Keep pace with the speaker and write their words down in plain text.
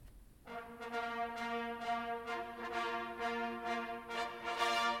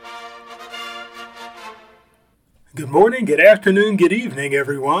Good morning, good afternoon, good evening,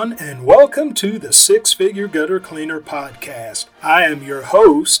 everyone, and welcome to the Six Figure Gutter Cleaner Podcast. I am your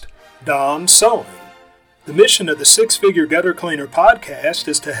host, Don Sulling. The mission of the Six Figure Gutter Cleaner Podcast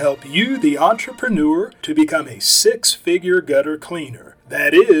is to help you, the entrepreneur, to become a six-figure gutter cleaner.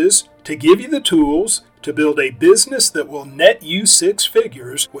 That is, to give you the tools to build a business that will net you six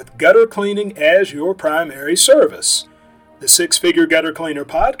figures with gutter cleaning as your primary service. The Six Figure Gutter Cleaner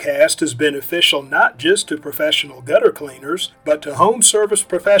Podcast is beneficial not just to professional gutter cleaners, but to home service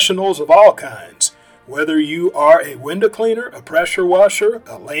professionals of all kinds. Whether you are a window cleaner, a pressure washer,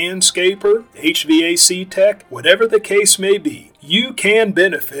 a landscaper, HVAC tech, whatever the case may be, you can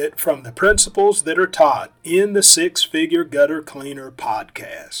benefit from the principles that are taught in the Six Figure Gutter Cleaner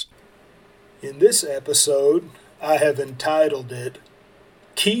Podcast. In this episode, I have entitled it,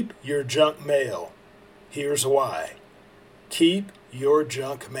 Keep Your Junk Mail. Here's why. Keep your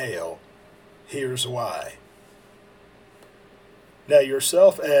junk mail. Here's why. Now,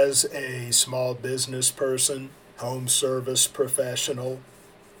 yourself as a small business person, home service professional,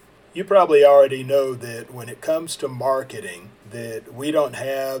 you probably already know that when it comes to marketing, that we don't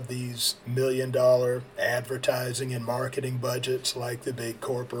have these $1 million advertising and marketing budgets like the big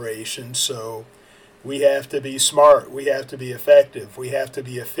corporations. So we have to be smart. We have to be effective. We have to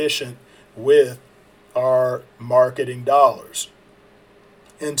be efficient with our marketing dollars.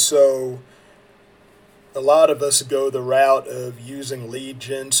 And so a lot of us go the route of using lead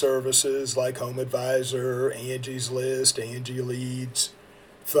gen services like Home Advisor, Angie's List, Angie Leads,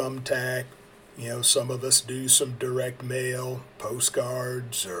 Thumbtack. Some of us do some direct mail,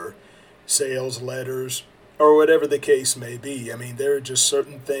 postcards, or sales letters, or whatever the case may be. There are just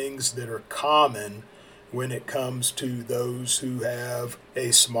certain things that are common when it comes to those who have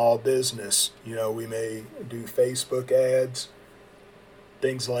a small business. We may do Facebook ads,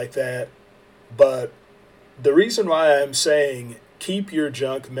 things like that. But the reason why I'm saying keep your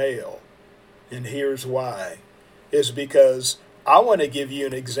junk mail, and here's why, is because I want to give you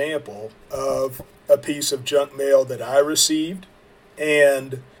an example of a piece of junk mail that I received,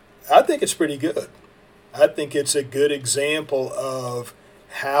 and I think it's pretty good. I think it's a good example of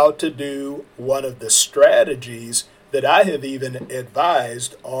how to do one of the strategies that I have even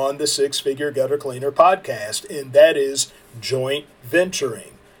advised on the Six Figure Gutter Cleaner Podcast, and that is joint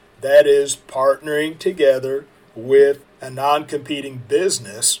venturing. That is partnering together with a non-competing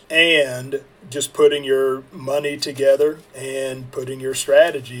business and just putting your money together and putting your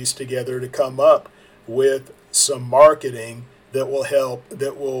strategies together to come up with some marketing that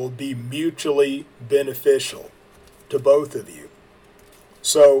will be mutually beneficial to both of you.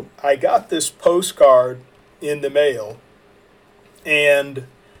 So I got this postcard in the mail, and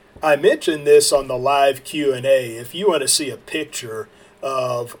I mentioned this on the live Q&A. If you want to see a picture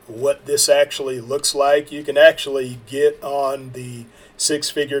of what this actually looks like, you can actually get on the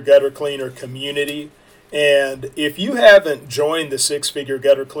Six Figure Gutter Cleaner community. And if you haven't joined the Six Figure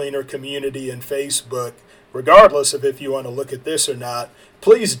Gutter Cleaner community in Facebook, regardless of if you want to look at this or not,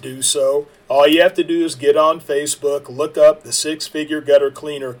 please do so. All you have to do is get on Facebook, look up the Six Figure Gutter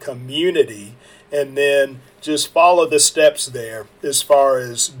Cleaner community, and then just follow the steps there as far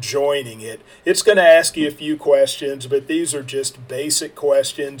as joining it. It's going to ask you a few questions, but these are just basic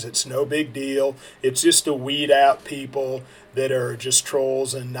questions. It's no big deal. It's just to weed out people that are just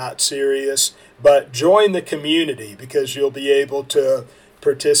trolls and not serious. But join the community because you'll be able to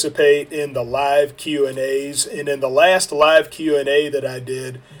participate in the live Q&As. And in the last live Q&A that I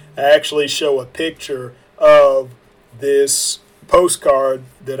did, I actually show a picture of this postcard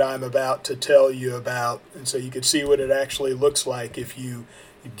that I'm about to tell you about. And so you can see what it actually looks like if you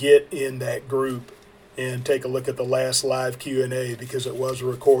get in that group and take a look at the last live Q&A because it was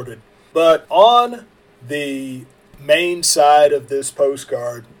recorded. But on the main side of this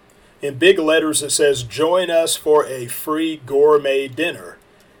postcard, in big letters, it says, "Join us for a free gourmet dinner."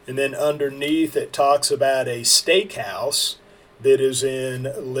 And then underneath, it talks about a steakhouse that is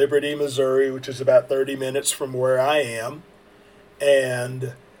in Liberty, Missouri, which is about 30 minutes from where I am.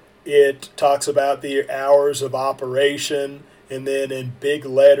 And it talks about the hours of operation. And then in big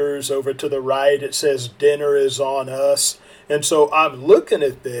letters over to the right, it says, "Dinner is on us." And so I'm looking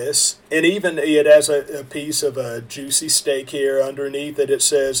at this, and even it has a piece of a juicy steak here underneath it. It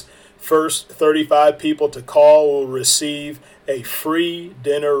says, "First 35 people to call will receive a free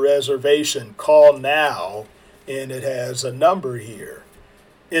dinner reservation. Call now." And it has a number here.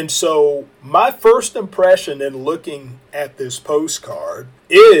 And so my first impression in looking at this postcard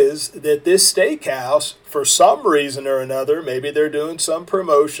is that this steakhouse, for some reason or another, maybe they're doing some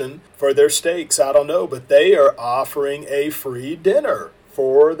promotion for their steaks, I don't know, but they are offering a free dinner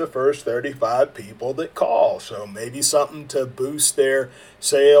for the first 35 people that call. So maybe something to boost their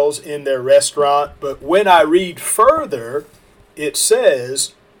sales in their restaurant. But when I read further, it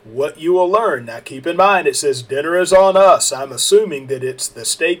says what you will learn. Now keep in mind, it says dinner is on us. I'm assuming that it's the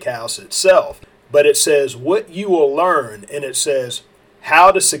steakhouse itself. But it says what you will learn, and it says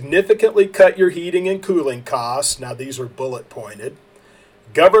how to significantly cut your heating and cooling costs. Now these are bullet pointed.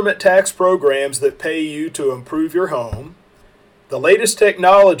 Government tax programs that pay you to improve your home. The latest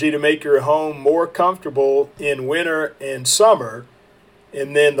technology to make your home more comfortable in winter and summer.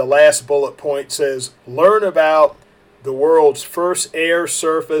 And then the last bullet point says, learn about the world's first air,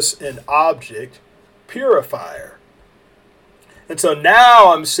 surface, and object purifier. And so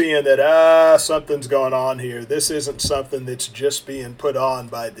now I'm seeing that something's going on here. This isn't something that's just being put on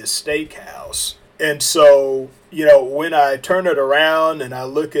by this steakhouse. And so, when I turn it around and I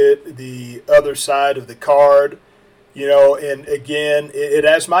look at the other side of the card, and again, it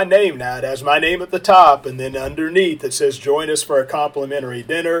has my name now. It has my name at the top, and then underneath it says, join us for a complimentary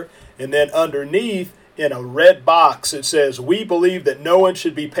dinner. And then underneath, in a red box, it says, we believe that no one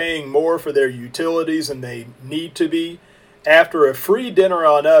should be paying more for their utilities than they need to be. After a free dinner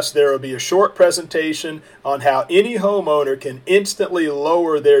on us, there will be a short presentation on how any homeowner can instantly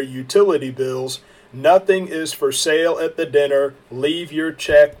lower their utility bills. Nothing is for sale at the dinner. Leave your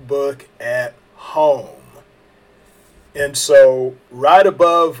checkbook at home. And so right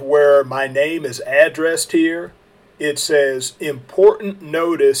above where my name is addressed here, it says important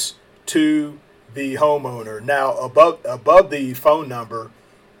notice to the homeowner. Now above the phone number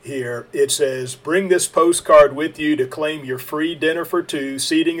here, it says bring this postcard with you to claim your free dinner for two.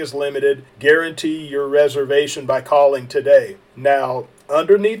 Seating is limited. Guarantee your reservation by calling today. Now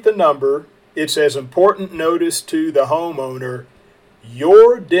underneath the number, it says important notice to the homeowner.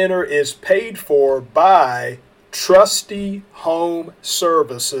 Your dinner is paid for by Trusty Home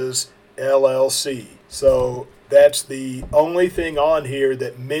Services, LLC. So that's the only thing on here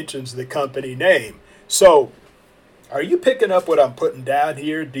that mentions the company name. So are you picking up what I'm putting down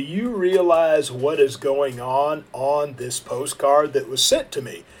here? Do you realize what is going on this postcard that was sent to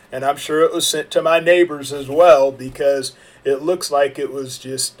me? And I'm sure it was sent to my neighbors as well, because it looks like it was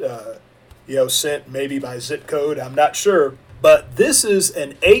just sent maybe by zip code. I'm not sure. But this is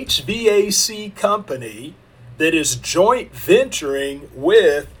an HVAC company that is joint venturing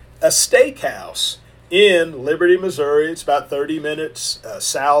with a steakhouse in Liberty, Missouri. It's about 30 minutes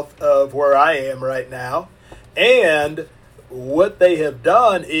south of where I am right now. And what they have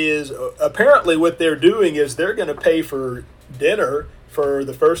done is, apparently what they're doing is they're going to pay for dinner for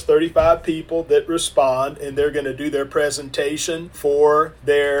the first 35 people that respond, and they're going to do their presentation for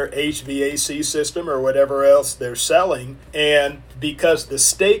their HVAC system or whatever else they're selling. And because the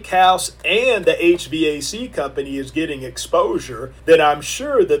steakhouse and the HVAC company is getting exposure, then I'm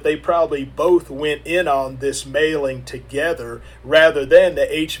sure that they probably both went in on this mailing together rather than the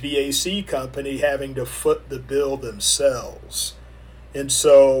HVAC company having to foot the bill themselves. And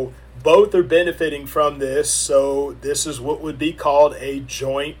so both are benefiting from this. So this is what would be called a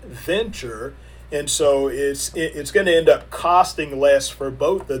joint venture. And so it's going to end up costing less for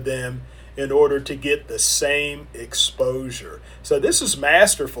both of them in order to get the same exposure. So this is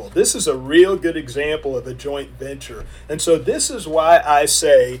masterful. This is a real good example of a joint venture. And so this is why I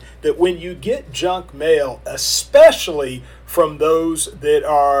say that when you get junk mail, especially from those that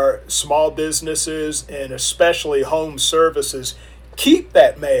are small businesses and especially home services, keep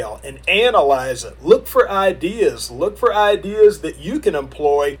that mail and analyze it. Look for ideas. Look for ideas that you can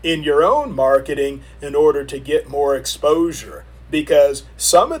employ in your own marketing in order to get more exposure. Because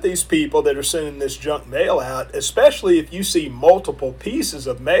some of these people that are sending this junk mail out, especially if you see multiple pieces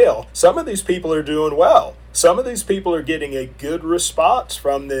of mail, some of these people are doing well. Some of these people are getting a good response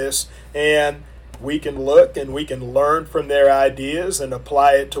from this, and we can look and we can learn from their ideas and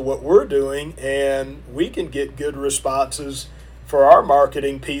apply it to what we're doing, and we can get good responses for our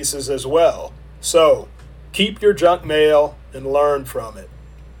marketing pieces as well. So keep your junk mail and learn from it.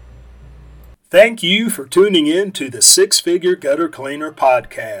 Thank you for tuning in to the Six Figure Gutter Cleaner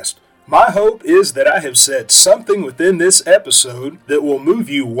podcast. My hope is that I have said something within this episode that will move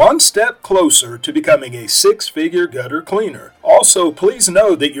you one step closer to becoming a six-figure gutter cleaner. Also, please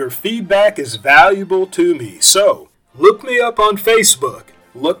know that your feedback is valuable to me. So, look me up on Facebook.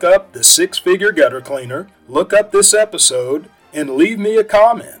 Look up the Six Figure Gutter Cleaner. Look up this episode and leave me a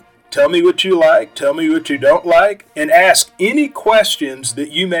comment. Tell me what you like, tell me what you don't like, and ask any questions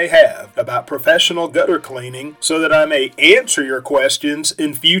that you may have about professional gutter cleaning so that I may answer your questions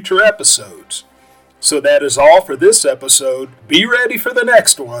in future episodes. So that is all for this episode. Be ready for the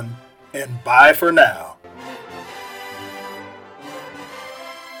next one, and bye for now.